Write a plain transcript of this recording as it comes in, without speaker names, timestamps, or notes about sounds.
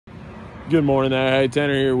Good morning there. Hey,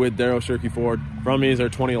 Tanner here with Daryl Shirky Ford. From me is our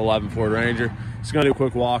 2011 Ford Ranger. Just gonna do a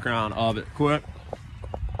quick walk around of it quick.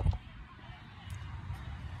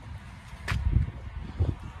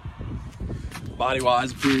 Body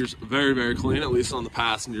wise appears very, very clean, at least on the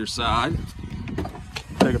passenger side.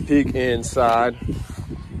 Take a peek inside.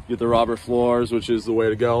 Get the rubber floors, which is the way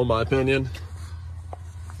to go in my opinion.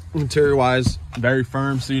 Interior wise, very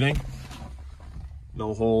firm seating.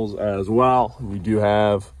 No holes as well. You do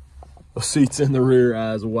have seats in the rear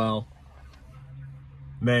as well.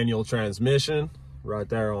 Manual transmission right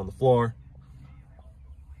there on the floor.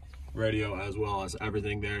 Radio as well as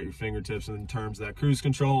everything there at your fingertips in terms of that cruise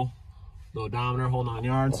control. The odometer, whole 9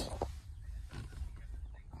 yards.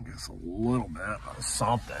 I guess a little bit of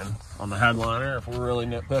something on the headliner if we're really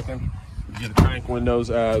nitpicking. You get the crank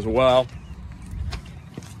windows as well.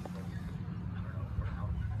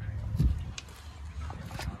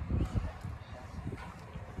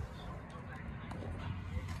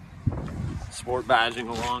 Sport badging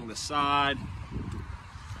along the side.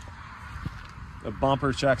 The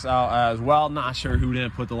bumper checks out as well. Not sure who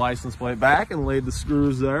didn't put the license plate back and laid the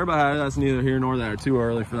screws there, but that's neither here nor there. Too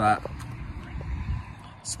early for that.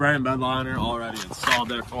 Spray and bed liner already installed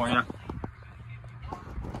there for you.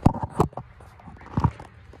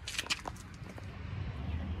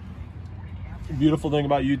 The beautiful thing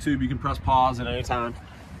about YouTube, you can press pause at any time.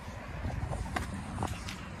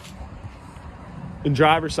 And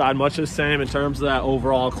driver's side, much the same in terms of that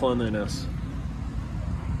overall cleanliness.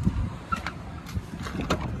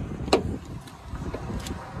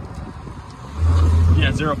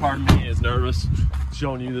 Yeah, zero part of me is nervous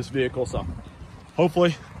showing you this vehicle, so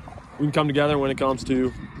hopefully we can come together when it comes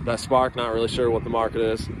to that Spark. Not really sure what the market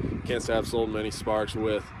is. Can't say I've sold many Sparks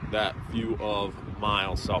with that few of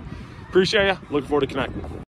miles, so appreciate you. Looking forward to connecting.